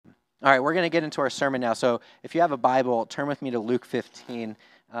All right, we're going to get into our sermon now. So if you have a Bible, turn with me to Luke 15.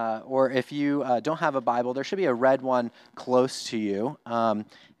 Or if you don't have a Bible, there should be a red one close to you. And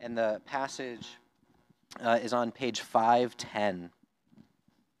the passage is on page 510.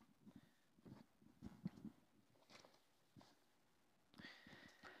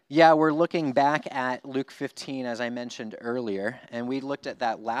 Yeah, we're looking back at Luke 15, as I mentioned earlier, and we looked at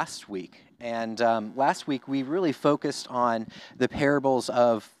that last week. And last week, we really focused on the parables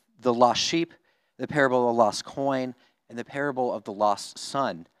of the lost sheep, the parable of the lost coin, and the parable of the lost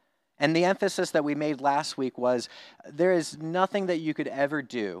son. And the emphasis that we made last week was there is nothing that you could ever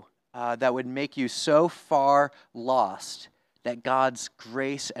do that would make you so far lost that God's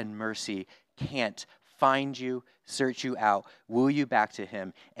grace and mercy can't find you, search you out, woo you back to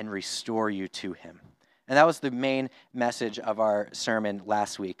him, and restore you to him. And that was the main message of our sermon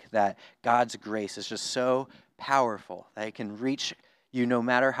last week, that God's grace is just so powerful that it can reach you no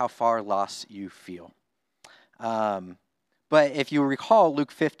matter how far lost you feel. But if you recall,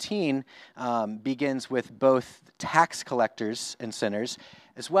 Luke 15 begins with both tax collectors and sinners,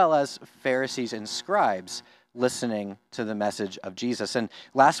 as well as Pharisees and scribes listening to the message of Jesus. And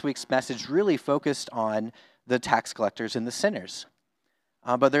last week's message really focused on the tax collectors and the sinners.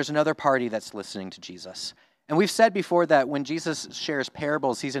 But there's another party that's listening to Jesus. And we've said before that when Jesus shares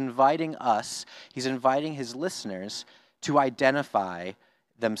parables, he's inviting his listeners to identify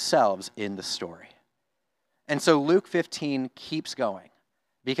themselves in the story. And so Luke 15 keeps going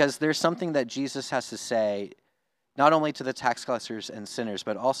because there's something that Jesus has to say, not only to the tax collectors and sinners,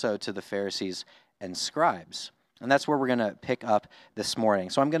 but also to the Pharisees and scribes. And that's where we're going to pick up this morning.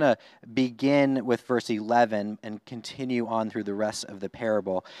 So I'm going to begin with verse 11 and continue on through the rest of the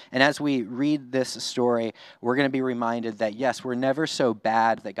parable. And as we read this story, we're going to be reminded that, yes, we're never so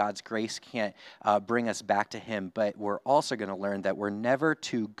bad that God's grace can't bring us back to him, but we're also going to learn that we're never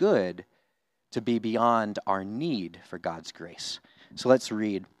too good to be beyond our need for God's grace. So let's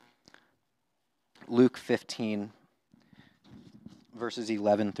read Luke 15, verses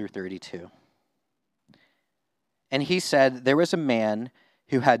 11 through 32. And he said, there was a man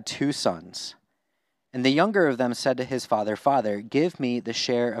who had 2 sons. And the younger of them said to his father, Father, give me the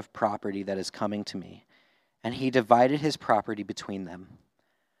share of property that is coming to me. And he divided his property between them.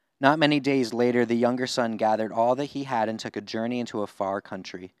 Not many days later, the younger son gathered all that he had and took a journey into a far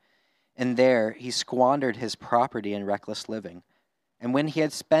country. And there he squandered his property in reckless living. And when he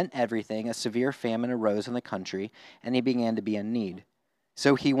had spent everything, a severe famine arose in the country, and he began to be in need.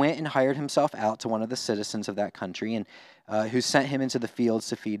 So he went and hired himself out to one of the citizens of that country, and who sent him into the fields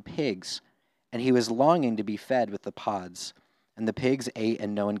to feed pigs. And he was longing to be fed with the pods. And the pigs ate,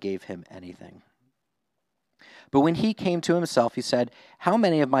 and no one gave him anything. But when he came to himself, he said, how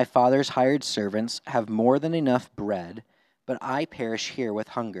many of my father's hired servants have more than enough bread, but I perish here with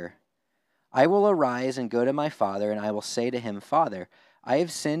hunger? I will arise and go to my father, and I will say to him, Father, I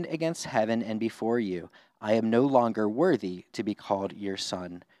have sinned against heaven and before you. I am no longer worthy to be called your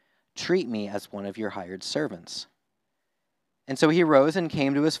son. Treat me as one of your hired servants. And so he rose and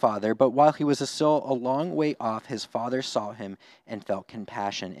came to his father, but while he was still a long way off, his father saw him and felt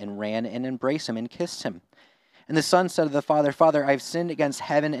compassion, and ran and embraced him and kissed him. And the son said to the father, Father, I have sinned against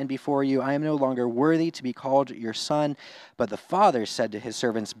heaven and before you. I am no longer worthy to be called your son. But the father said to his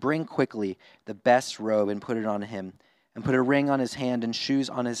servants, Bring quickly the best robe and put it on him, and put a ring on his hand and shoes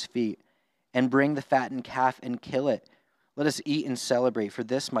on his feet, and bring the fattened calf and kill it. Let us eat and celebrate, for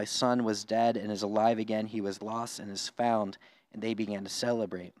this my son was dead and is alive again. He was lost and is found. And they began to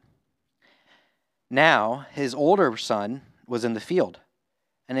celebrate. Now his older son was in the field.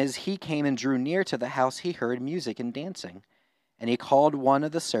 And as he came and drew near to the house, he heard music and dancing. And he called one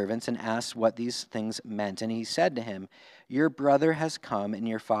of the servants and asked what these things meant. And he said to him, Your brother has come, and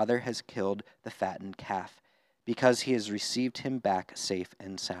your father has killed the fattened calf, because he has received him back safe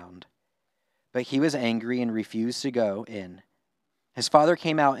and sound. But he was angry and refused to go in. His father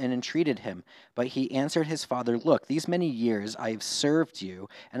came out and entreated him, but he answered his father, Look, these many years I have served you,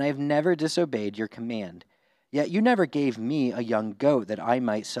 and I have never disobeyed your command. Yet you never gave me a young goat that I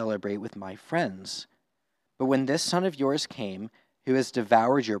might celebrate with my friends. But when this son of yours came, who has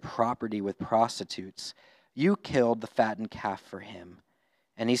devoured your property with prostitutes, you killed the fattened calf for him.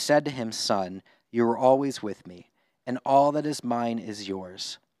 And he said to him, Son, you were always with me, and all that is mine is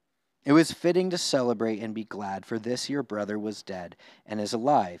yours. It was fitting to celebrate and be glad, for this your brother was dead and is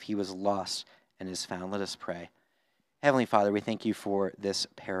alive. He was lost and is found. Let us pray. Heavenly Father, we thank you for this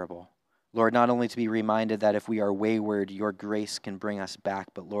parable. Lord, not only to be reminded that if we are wayward, your grace can bring us back,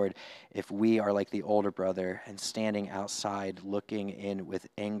 but Lord, if we are like the older brother and standing outside looking in with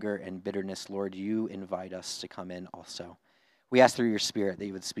anger and bitterness, Lord, you invite us to come in also. We ask through your Spirit that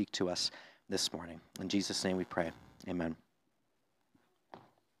you would speak to us this morning. In Jesus' name we pray. Amen.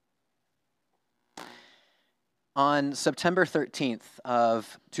 On September 13th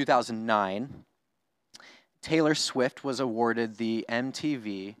of 2009, Taylor Swift was awarded the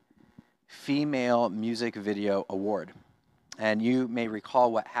MTV Female Music Video Award. And you may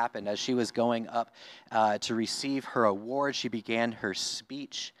recall what happened. As she was going up to receive her award, she began her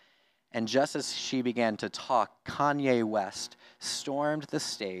speech. And just as she began to talk, Kanye West stormed the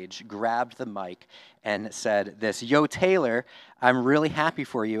stage, grabbed the mic, and said this, "Yo, Taylor, I'm really happy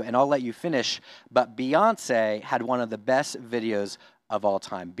for you, and I'll let you finish, but Beyonce had one of the best videos of all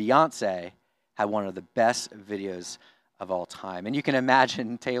time." Beyonce had one of the best videos of all time. And you can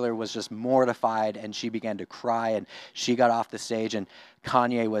imagine Taylor was just mortified, and she began to cry, and she got off the stage, and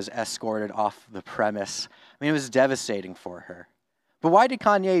Kanye was escorted off the premise. I mean, it was devastating for her. But why did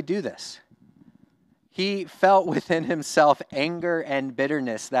Kanye do this? He felt within himself anger and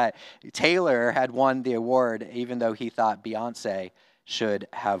bitterness that Taylor had won the award, even though he thought Beyonce should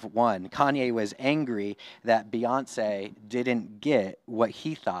have won. Kanye was angry that Beyonce didn't get what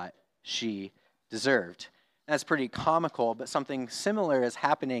he thought she deserved. That's pretty comical, but something similar is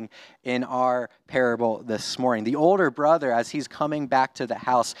happening in our parable this morning. The older brother, as he's coming back to the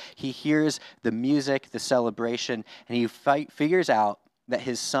house, he hears the music, the celebration, and he figures out that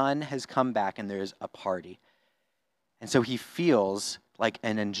his son has come back and there's a party. And so he feels like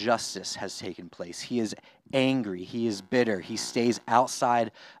an injustice has taken place. He is angry. He is bitter. He stays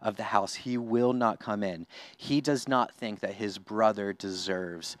outside of the house. He will not come in. He does not think that his brother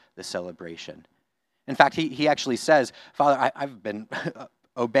deserves the celebration. In fact, he actually says, "Father, I've been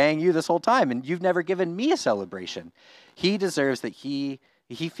obeying you this whole time, and you've never given me a celebration." He deserves that he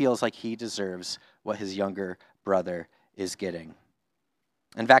feels like he deserves what his younger brother is getting.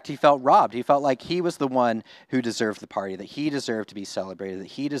 In fact, he felt robbed. He felt like he was the one who deserved the party, that he deserved to be celebrated, that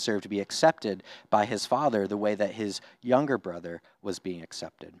he deserved to be accepted by his father the way that his younger brother was being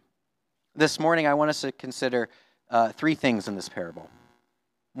accepted. This morning, I want us to consider three things in this parable.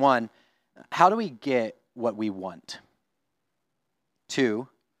 One, how do we get what we want? Two,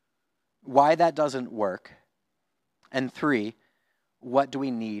 why that doesn't work. And three, what do we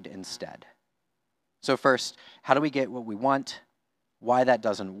need instead? So first, how do we get what we want, why that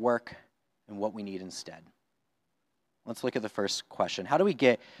doesn't work, and what we need instead? Let's look at the first question. How do we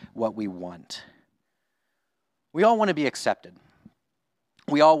get what we want? We all want to be accepted.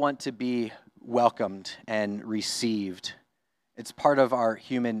 We all want to be welcomed and received. It's part of our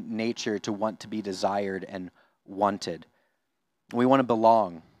human nature to want to be desired and wanted. We want to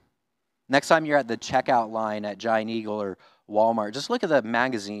belong. Next time you're at the checkout line at Giant Eagle or Walmart, just look at the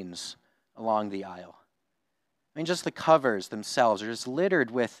magazines along the aisle. I mean, just the covers themselves are just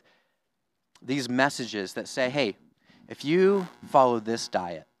littered with these messages that say, hey, if you follow this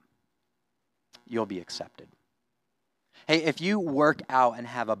diet, you'll be accepted. Hey, if you work out and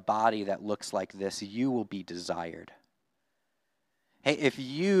have a body that looks like this, you will be desired. Hey, if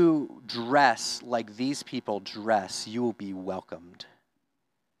you dress like these people dress, you will be welcomed.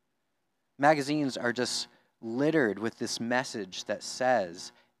 Magazines are just littered with this message that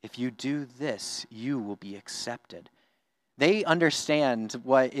says, if you do this, you will be accepted. They understand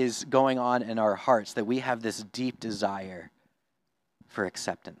what is going on in our hearts, that we have this deep desire for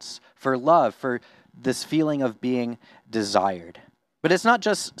acceptance, for love, for this feeling of being desired. But it's not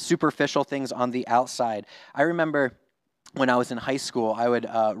just superficial things on the outside. I remember when I was in high school, I would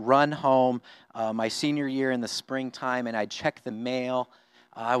run home my senior year in the springtime, and I'd check the mail.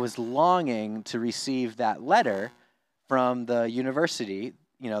 I was longing to receive that letter from the university,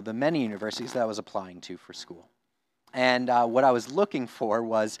 the many universities that I was applying to for school. And what I was looking for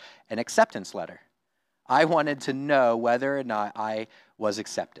was an acceptance letter. I wanted to know whether or not I was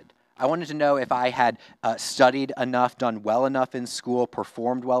accepted. I wanted to know if I had studied enough, done well enough in school,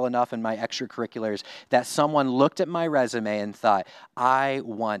 performed well enough in my extracurriculars, that someone looked at my resume and thought, I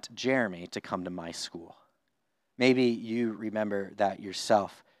want Jeremy to come to my school. Maybe you remember that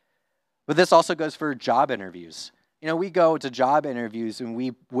yourself. But this also goes for job interviews. We go to job interviews and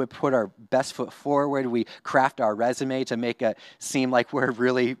we would put our best foot forward. We craft our resume to make it seem like we're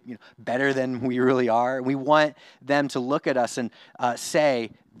really better than we really are. We want them to look at us and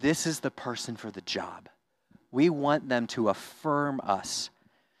say, this is the person for the job. We want them to affirm us.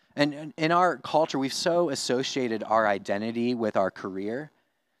 And in our culture, we've so associated our identity with our career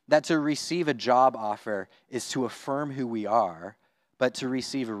that to receive a job offer is to affirm who we are, but to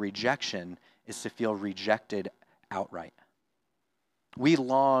receive a rejection is to feel rejected outright. We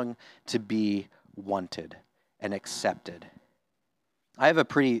long to be wanted and accepted. I have a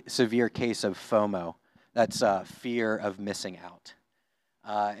pretty severe case of FOMO, That's fear of missing out.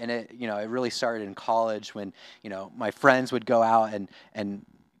 And it really started in college when, my friends would go out and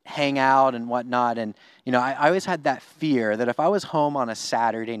hang out and whatnot. And, I always had that fear that if I was home on a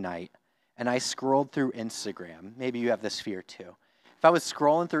Saturday night and I scrolled through Instagram, maybe you have this fear too. If I was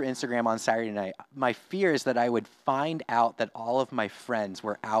scrolling through Instagram on Saturday night, my fear is that I would find out that all of my friends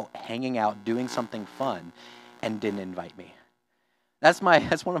were out hanging out, doing something fun, and didn't invite me. That's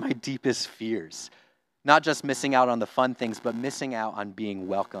one of my deepest fears. Not just missing out on the fun things, but missing out on being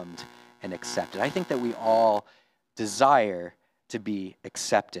welcomed and accepted. I think that we all desire to be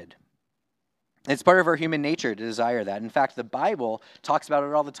accepted. It's part of our human nature to desire that. In fact, the Bible talks about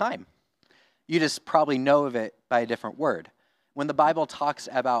it all the time. You just probably know of it by a different word. When the Bible talks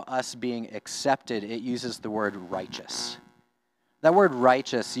about us being accepted, it uses the word righteous. That word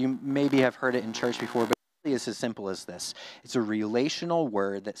righteous, you maybe have heard it in church before, but it's as simple as this. It's a relational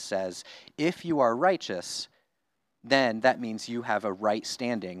word that says, if you are righteous, then that means you have a right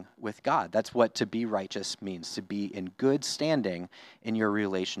standing with God. That's what to be righteous means, to be in good standing in your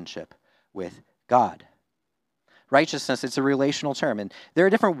relationship with God. Righteousness, it's a relational term. And there are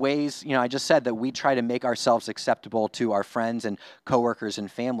different ways, I just said that we try to make ourselves acceptable to our friends and coworkers and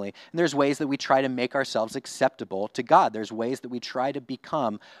family. And there's ways that we try to make ourselves acceptable to God. There's ways that we try to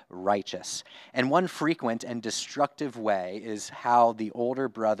become righteous. And one frequent and destructive way is how the older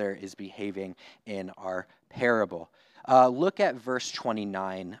brother is behaving in our parable. Look at verse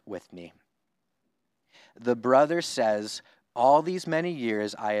 29 with me. The brother says, all these many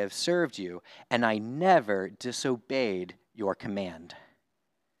years I have served you, and I never disobeyed your command.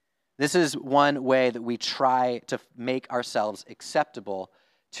 This is one way that we try to make ourselves acceptable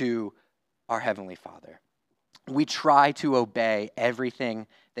to our Heavenly Father. We try to obey everything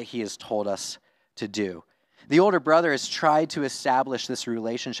that He has told us to do. The older brother has tried to establish this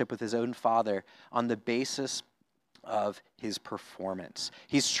relationship with his own father on the basis of his performance.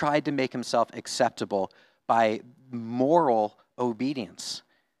 He's tried to make himself acceptable by moral obedience.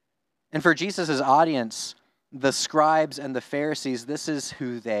 And for Jesus' audience, the scribes and the Pharisees, this is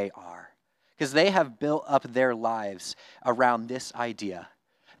who they are. Because they have built up their lives around this idea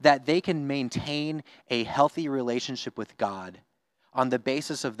that they can maintain a healthy relationship with God on the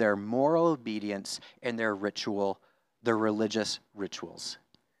basis of their moral obedience and their religious rituals.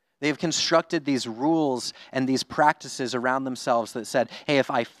 They have constructed these rules and these practices around themselves that said, hey, if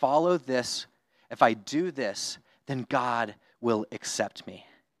I follow this, if I do this, then God will accept me.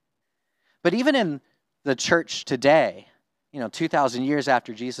 But even in the church today, 2,000 years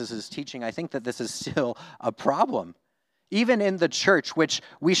after Jesus' teaching, I think that this is still a problem. Even in the church, which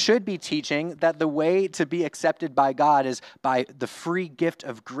we should be teaching that the way to be accepted by God is by the free gift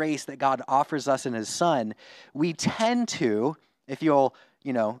of grace that God offers us in His Son, we tend to, if you'll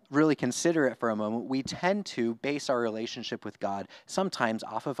really consider it for a moment, we tend to base our relationship with God sometimes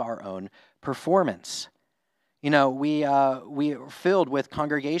off of our own performance. We are filled with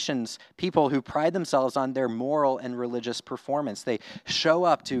congregations, people who pride themselves on their moral and religious performance. They show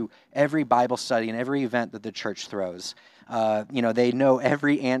up to every Bible study and every event that the church throws. They know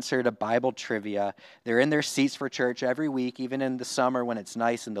every answer to Bible trivia. They're in their seats for church every week, even in the summer when it's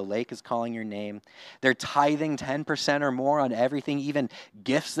nice and the lake is calling your name. They're tithing 10% or more on everything, even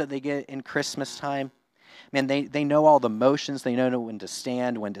gifts that they get in Christmas time. Man, they know all the motions. They know when to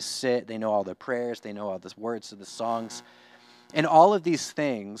stand, when to sit. They know all the prayers. They know all the words of the songs. And all of these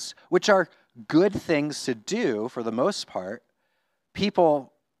things, which are good things to do for the most part,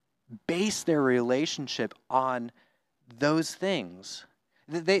 people base their relationship on those things.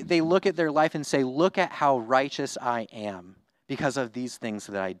 They look at their life and say, look at how righteous I am because of these things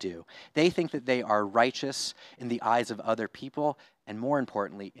that I do. They think that they are righteous in the eyes of other people and, more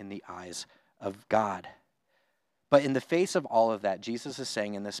importantly, in the eyes of God. But in the face of all of that, Jesus is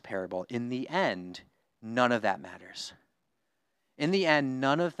saying in this parable, in the end, none of that matters. In the end,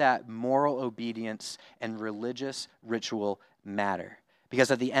 none of that moral obedience and religious ritual matter.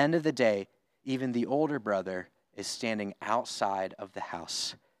 Because at the end of the day, even the older brother is standing outside of the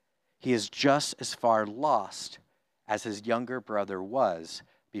house. He is just as far lost as his younger brother was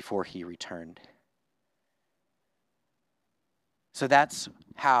before he returned. So that's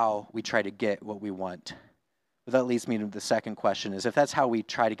how we try to get what we want. But that leads me to the second question is, if that's how we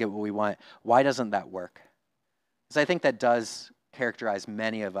try to get what we want, why doesn't that work? Because I think that does characterize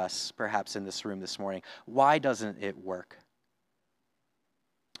many of us, perhaps in this room this morning. Why doesn't it work?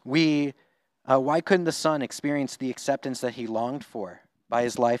 Why couldn't the son experience the acceptance that he longed for by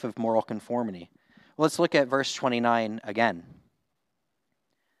his life of moral conformity? Well, let's look at verse 29 again.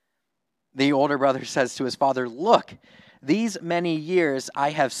 The older brother says to his father, look, these many years I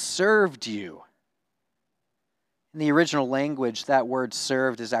have served you. In the original language, that word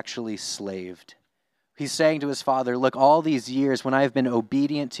served is actually slaved. He's saying to his father, look, all these years when I have been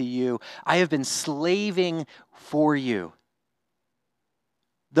obedient to you, I have been slaving for you.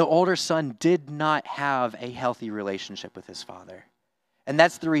 The older son did not have a healthy relationship with his father. And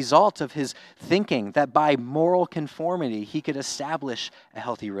that's the result of his thinking that by moral conformity, he could establish a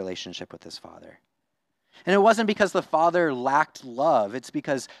healthy relationship with his father. And it wasn't because the father lacked love. It's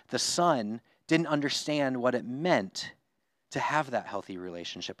because the son didn't understand what it meant to have that healthy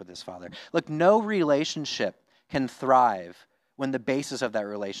relationship with his father. Look, no relationship can thrive when the basis of that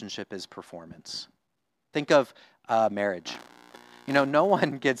relationship is performance. Think of marriage. You know, no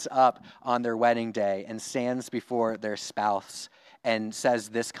one gets up on their wedding day and stands before their spouse and says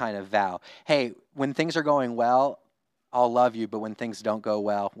this kind of vow. Hey, when things are going well, I'll love you, but when things don't go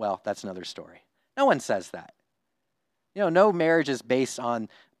well, that's another story. No one says that. You know, no marriage is based on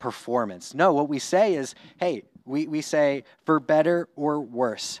performance. No, what we say is, hey, we say, for better or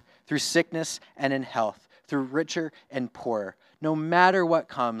worse, through sickness and in health, through richer and poorer, no matter what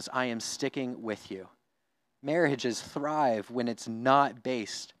comes, I am sticking with you. Marriages thrive when it's not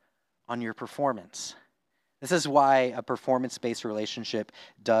based on your performance. This is why a performance-based relationship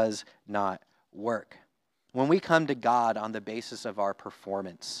does not work. When we come to God on the basis of our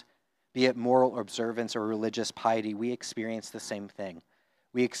performance, be it moral observance or religious piety, we experience the same thing.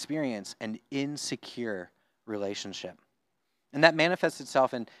 We experience an insecure relationship. And that manifests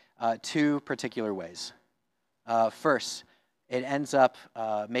itself in two particular ways. First, it ends up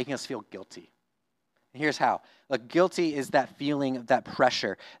making us feel guilty. And here's how. Look, guilty is that feeling of that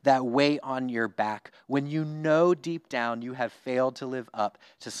pressure, that weight on your back when you know deep down you have failed to live up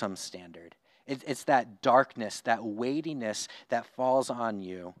to some standard. It's that darkness, that weightiness that falls on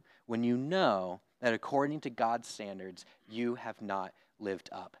you when you know that according to God's standards, you have not lived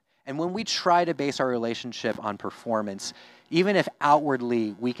up. And when we try to base our relationship on performance, even if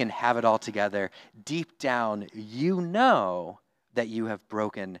outwardly we can have it all together, deep down you know that you have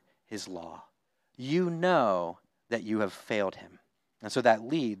broken his law. You know that you have failed him. And so that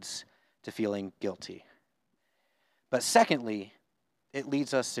leads to feeling guilty. But secondly, it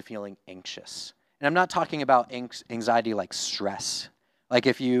leads us to feeling anxious. And I'm not talking about anxiety like stress. Like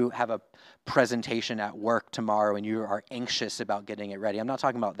if you have a presentation at work tomorrow and you are anxious about getting it ready. I'm not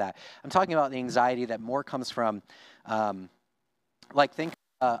talking about that. I'm talking about the anxiety that more comes from, think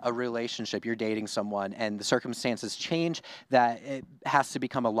a relationship. You're dating someone and the circumstances change that it has to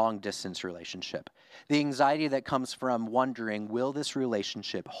become a long-distance relationship. The anxiety that comes from wondering, will this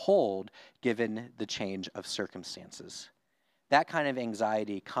relationship hold given the change of circumstances? That kind of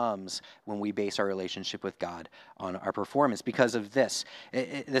anxiety comes when we base our relationship with God on our performance because of this.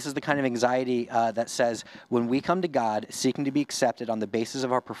 This is the kind of anxiety that says when we come to God seeking to be accepted on the basis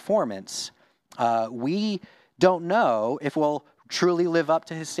of our performance, we don't know if we'll truly live up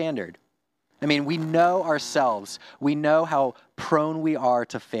to his standard. I mean, we know ourselves. We know how prone we are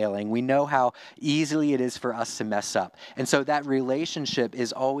to failing. We know how easily it is for us to mess up. And so that relationship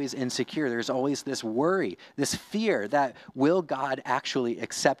is always insecure. There's always this worry, this fear that will God actually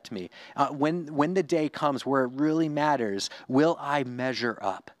accept me? When the day comes where it really matters, will I measure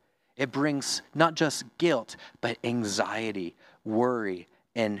up? It brings not just guilt, but anxiety, worry,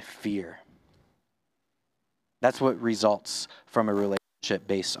 and fear. That's what results from a relationship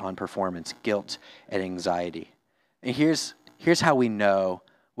based on performance, guilt, and anxiety. And here's how we know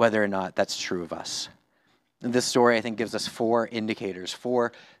whether or not that's true of us. And this story, I think, gives us 4 indicators,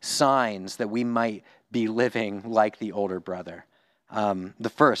 4 signs that we might be living like the older brother.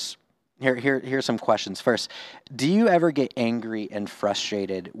 The first, here's some questions. First, do you ever get angry and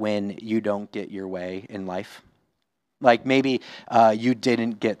frustrated when you don't get your way in life? Like maybe you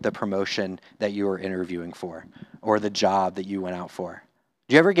didn't get the promotion that you were interviewing for or the job that you went out for.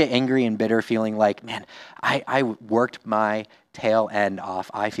 Do you ever get angry and bitter feeling like, man, I worked my tail end off.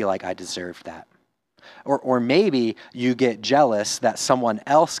 I feel like I deserved that. Or maybe you get jealous that someone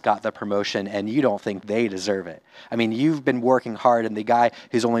else got the promotion and you don't think they deserve it. I mean, you've been working hard and the guy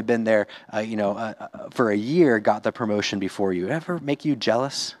who's only been there, for a year got the promotion before you. Ever make you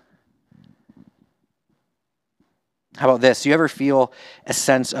jealous? How about this? Do you ever feel a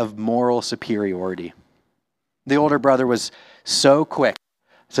sense of moral superiority? The older brother was so quick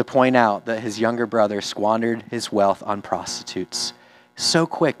to point out that his younger brother squandered his wealth on prostitutes. So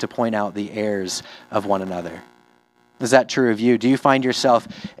quick to point out the errors of one another. Is that true of you? Do you find yourself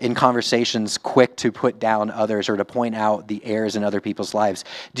in conversations quick to put down others or to point out the errors in other people's lives?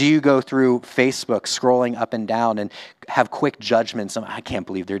 Do you go through Facebook scrolling up and down and have quick judgments? I can't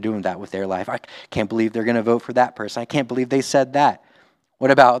believe they're doing that with their life. I can't believe they're going to vote for that person. I can't believe they said that.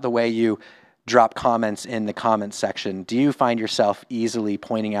 What about the way you drop comments in the comments section. Do you find yourself easily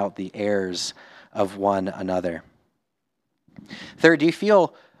pointing out the errors of one another? Third, do you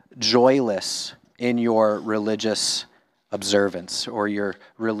feel joyless in your religious observance or your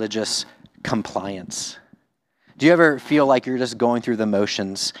religious compliance? Do you ever feel like you're just going through the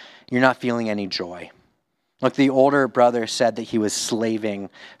motions? You're not feeling any joy? Look, the older brother said that he was slaving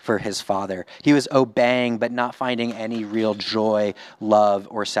for his father. He was obeying, but not finding any real joy, love,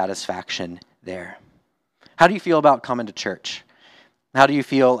 or satisfaction there. How do you feel about coming to church? How do you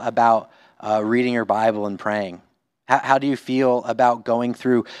feel about reading your Bible and praying? How do you feel about going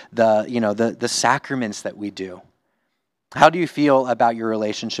through the sacraments that we do? How do you feel about your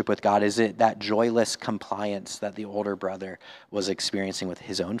relationship with God? Is it that joyless compliance that the older brother was experiencing with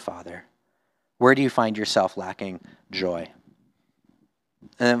his own father? Where do you find yourself lacking joy?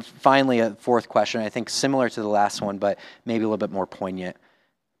 And then finally, a fourth question, I think similar to the last one, but maybe a little bit more poignant.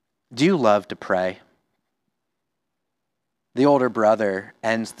 Do you love to pray? The older brother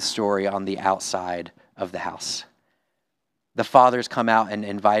ends the story on the outside of the house. The father's come out and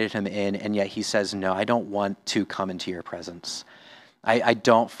invited him in, and yet he says, no, I don't want to come into your presence. I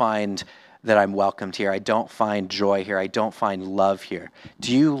don't find that I'm welcomed here. I don't find joy here. I don't find love here.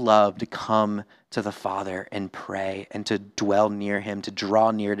 Do you love to come to the Father and pray and to dwell near him, to draw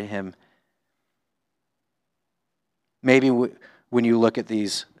near to him? Maybe when you look at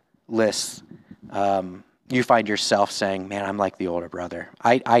these lists, you find yourself saying, man, I'm like the older brother.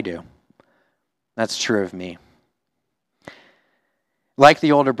 I do. That's true of me. Like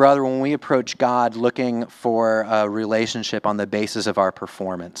the older brother, when we approach God looking for a relationship on the basis of our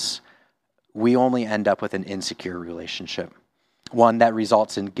performance, we only end up with an insecure relationship, one that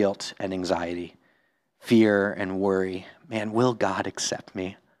results in guilt and anxiety, fear and worry. Man, will God accept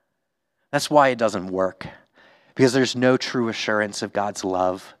me? That's why it doesn't work, because there's no true assurance of God's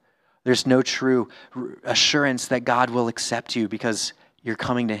love. There's no true assurance that God will accept you because you're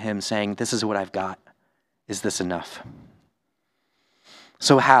coming to him saying, this is what I've got. Is this enough?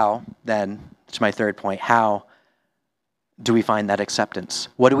 So how, then, to my third point, how do we find that acceptance?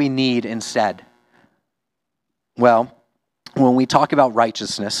 What do we need instead? Well, when we talk about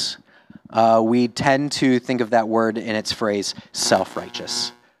righteousness, we tend to think of that word in its phrase,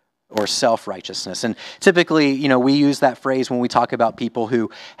 self-righteous or self-righteousness. And typically, we use that phrase when we talk about people who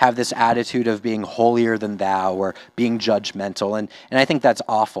have this attitude of being holier than thou or being judgmental. And I think that's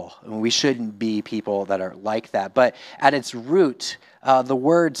awful. We shouldn't be people that are like that. But at its root, the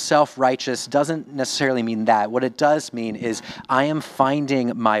word self-righteous doesn't necessarily mean that. What it does mean is I am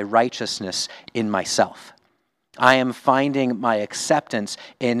finding my righteousness in myself. I am finding my acceptance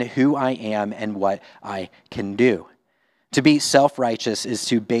in who I am and what I can do. To be self-righteous is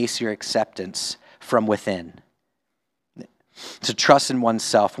to base your acceptance from within. To trust in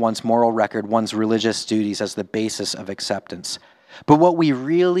oneself, one's moral record, one's religious duties as the basis of acceptance. But what we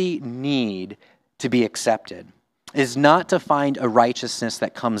really need to be accepted is not to find a righteousness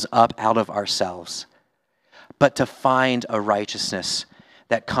that comes up out of ourselves, but to find a righteousness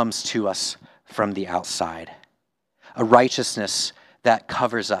that comes to us from the outside. A righteousness that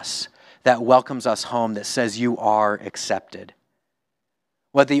covers us, that welcomes us home, that says you are accepted.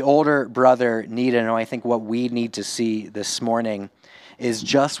 What the older brother needed, and I think what we need to see this morning, is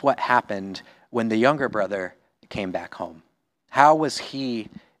just what happened when the younger brother came back home. How was he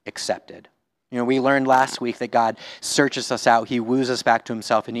accepted? We learned last week that God searches us out, he woos us back to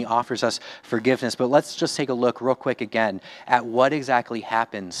himself, and he offers us forgiveness. But let's just take a look real quick again at what exactly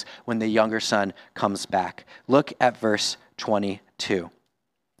happens when the younger son comes back. Look at verse 22.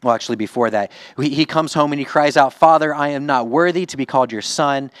 Well, actually, before that, he comes home and he cries out, Father, I am not worthy to be called your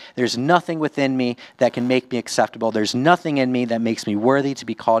son. There's nothing within me that can make me acceptable. There's nothing in me that makes me worthy to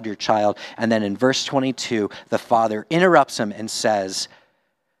be called your child. And then in verse 22, the father interrupts him and says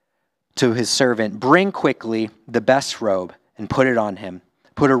to his servant, bring quickly the best robe and put it on him.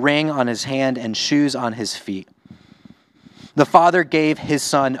 Put a ring on his hand and shoes on his feet. The father gave his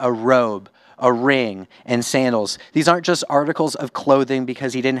son a robe, a ring, and sandals. These aren't just articles of clothing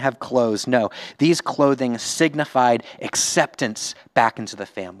because he didn't have clothes. No, these clothing signified acceptance back into the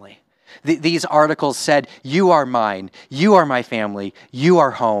family. These articles said, you are mine, you are my family, you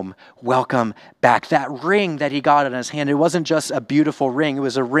are home, welcome back. That ring that he got on his hand, it wasn't just a beautiful ring, it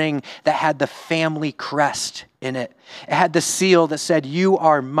was a ring that had the family crest in it. It had the seal that said, you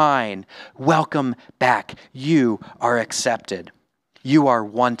are mine, welcome back, you are accepted, you are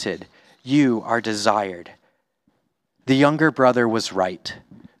wanted, you are desired. The younger brother was right.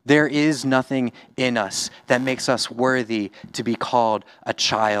 There is nothing in us that makes us worthy to be called a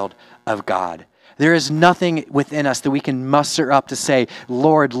child of God. There is nothing within us that we can muster up to say,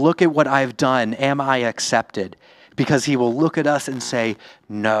 Lord, look at what I've done. Am I accepted? Because he will look at us and say,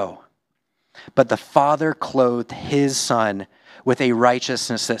 no. But the Father clothed his Son with a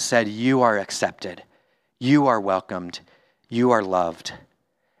righteousness that said, you are accepted. You are welcomed. You are loved.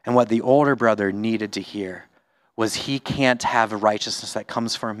 And what the older brother needed to hear was he can't have a righteousness that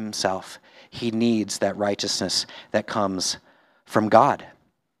comes from himself. He needs that righteousness that comes from God.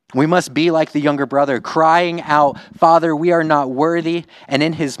 We must be like the younger brother, crying out, Father, we are not worthy. And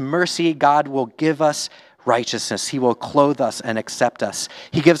in his mercy, God will give us righteousness. He will clothe us and accept us.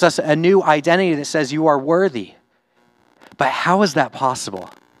 He gives us a new identity that says you are worthy. But how is that possible?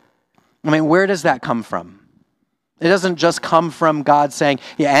 I mean, where does that come from? It doesn't just come from God saying,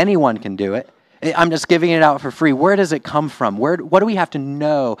 yeah, anyone can do it. I'm just giving it out for free. Where does it come from? What do we have to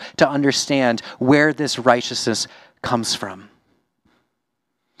know to understand where this righteousness comes from?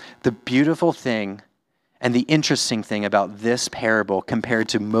 The beautiful thing and the interesting thing about this parable compared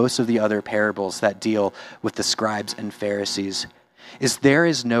to most of the other parables that deal with the scribes and Pharisees is there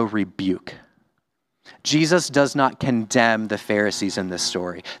is no rebuke. Jesus does not condemn the Pharisees in this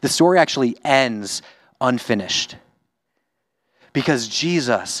story. The story actually ends unfinished because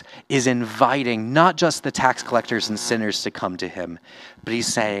Jesus is inviting not just the tax collectors and sinners to come to him, but he's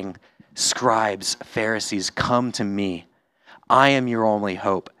saying, scribes, Pharisees, come to me. I am your only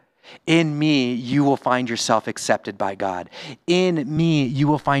hope. In me, you will find yourself accepted by God. In me, you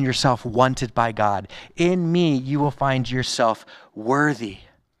will find yourself wanted by God. In me, you will find yourself worthy.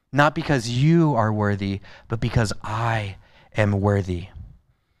 Not because you are worthy, but because I am worthy.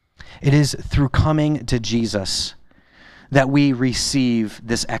 It is through coming to Jesus that we receive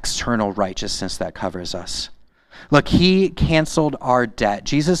this external righteousness that covers us. Look, he canceled our debt.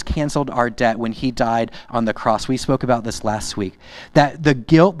 Jesus canceled our debt when he died on the cross. We spoke about this last week. That the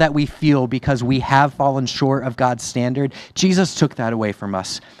guilt that we feel because we have fallen short of God's standard, Jesus took that away from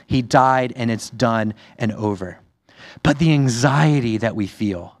us. He died and it's done and over. But the anxiety that we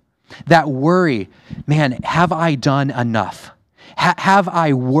feel, that worry, man, have I done enough? Have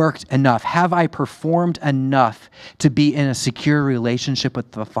I worked enough? Have I performed enough to be in a secure relationship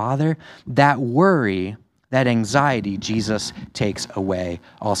with the Father? That worry, that anxiety, Jesus takes away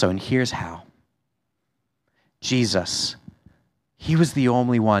also. And here's how. Jesus, he was the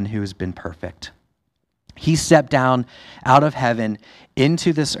only one who has been perfect. He stepped down out of heaven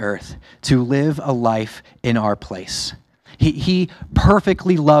into this earth to live a life in our place. He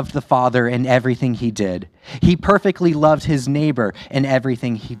perfectly loved the Father in everything he did. He perfectly loved his neighbor in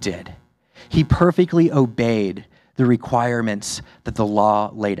everything he did. He perfectly obeyed the requirements that the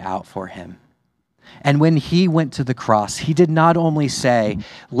law laid out for him. And when he went to the cross, he did not only say,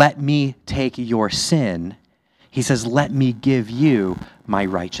 let me take your sin. He says, let me give you my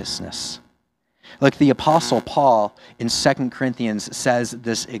righteousness. Like the Apostle Paul in 2 Corinthians says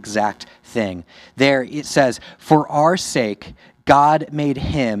this exact thing. There it says, for our sake, God made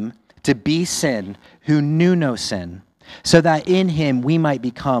him to be sin who knew no sin, so that in him we might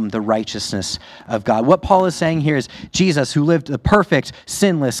become the righteousness of God. What Paul is saying here is Jesus, who lived a perfect,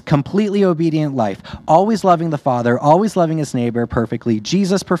 sinless, completely obedient life, always loving the Father, always loving his neighbor perfectly.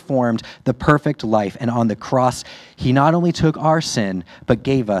 Jesus performed the perfect life, and on the cross, he not only took our sin, but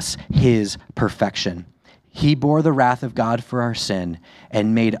gave us his perfection. He bore the wrath of God for our sin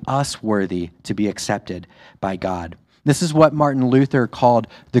and made us worthy to be accepted by God. This is what Martin Luther called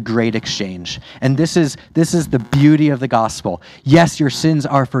the great exchange. And this is the beauty of the gospel. Yes, your sins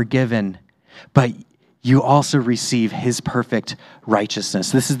are forgiven, but you also receive his perfect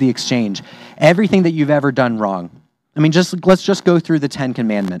righteousness. This is the exchange. Everything that you've ever done wrong. I mean, let's just go through the 10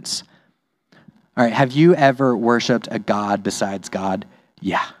 commandments. All right, have you ever worshiped a god besides God?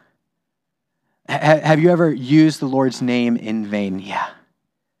 Yeah. Have you ever used the Lord's name in vain? Yeah.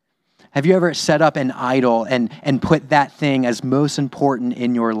 Have you ever set up an idol and put that thing as most important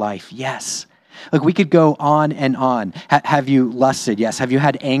in your life? Yes. Look, we could go on and on. Have you lusted? Yes. Have you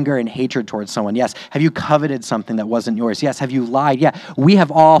had anger and hatred towards someone? Yes. Have you coveted something that wasn't yours? Yes. Have you lied? Yeah. We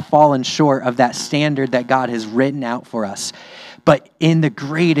have all fallen short of that standard that God has written out for us. But in the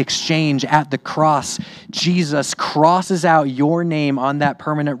great exchange at the cross, Jesus crosses out your name on that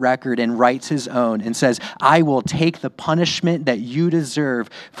permanent record and writes his own and says, I will take the punishment that you deserve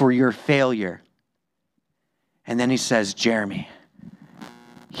for your failure. And then he says, Jeremy,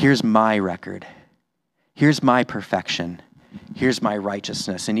 here's my record. Here's my perfection. Here's my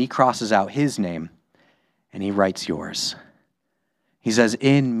righteousness. And he crosses out his name and he writes yours. He says,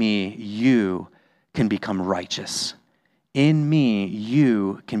 in me, you can become righteous. In me,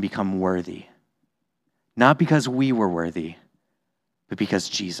 you can become worthy. Not because we were worthy, but because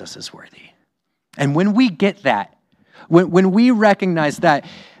Jesus is worthy. And when we get that, when we recognize that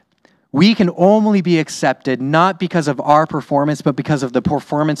we can only be accepted not because of our performance, but because of the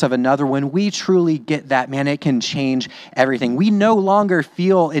performance of another, when we truly get that, man, it can change everything. We no longer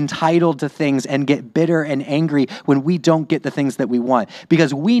feel entitled to things and get bitter and angry when we don't get the things that we want,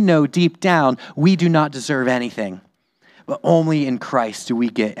 because we know deep down we do not deserve anything. But only in Christ do we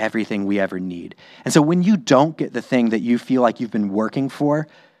get everything we ever need. And so when you don't get the thing that you feel like you've been working for,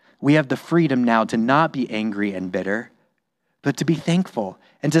 we have the freedom now to not be angry and bitter, but to be thankful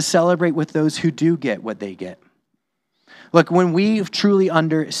and to celebrate with those who do get what they get. Look, when we truly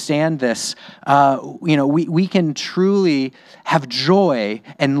understand this, we can truly have joy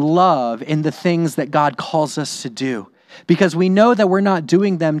and love in the things that God calls us to do, because we know that we're not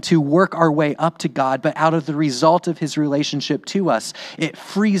doing them to work our way up to God, but out of the result of his relationship to us. It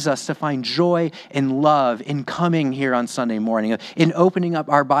frees us to find joy and love in coming here on Sunday morning, in opening up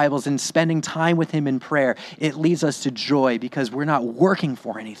our Bibles and spending time with him in prayer. It leads us to joy because we're not working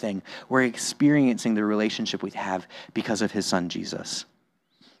for anything. We're experiencing the relationship we have because of his son, Jesus.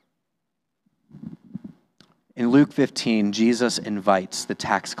 In Luke 15, Jesus invites the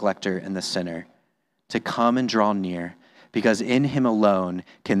tax collector and the sinner to come and draw near, because in him alone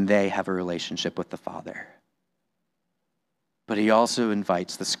can they have a relationship with the Father. But he also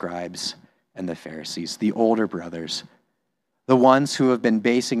invites the scribes and the Pharisees, the older brothers, the ones who have been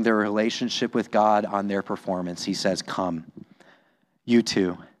basing their relationship with God on their performance. He says, come, you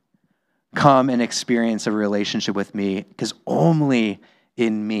too, come and experience a relationship with me, because only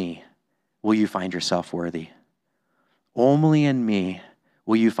in me will you find yourself worthy. Only in me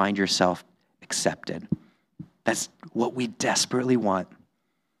will you find yourself accepted. That's what we desperately want,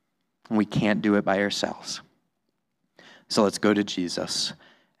 and we can't do it by ourselves. So let's go to Jesus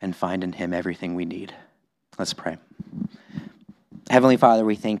and find in him everything we need. Let's pray. Heavenly Father,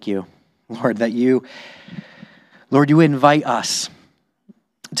 we thank you, Lord, that you invite us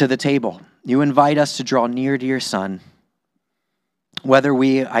to the table. You invite us to draw near to your Son. Whether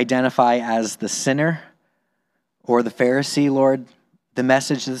we identify as the sinner or the Pharisee, Lord, the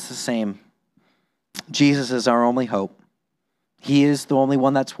message is the same. Jesus is our only hope. He is the only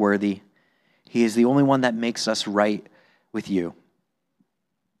one that's worthy. He is the only one that makes us right with you.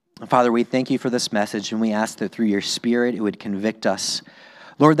 Father, we thank you for this message, and we ask that through your Spirit it would convict us.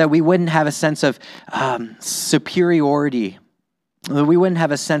 Lord, that we wouldn't have a sense of superiority. That we wouldn't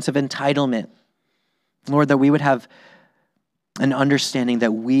have a sense of entitlement. Lord, that we would have an understanding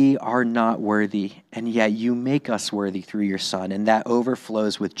that we are not worthy, and yet you make us worthy through your Son, and that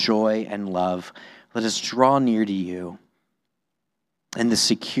overflows with joy and love. Let us draw near to you and the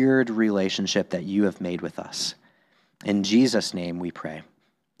secured relationship that you have made with us. In Jesus' name we pray.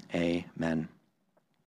 Amen.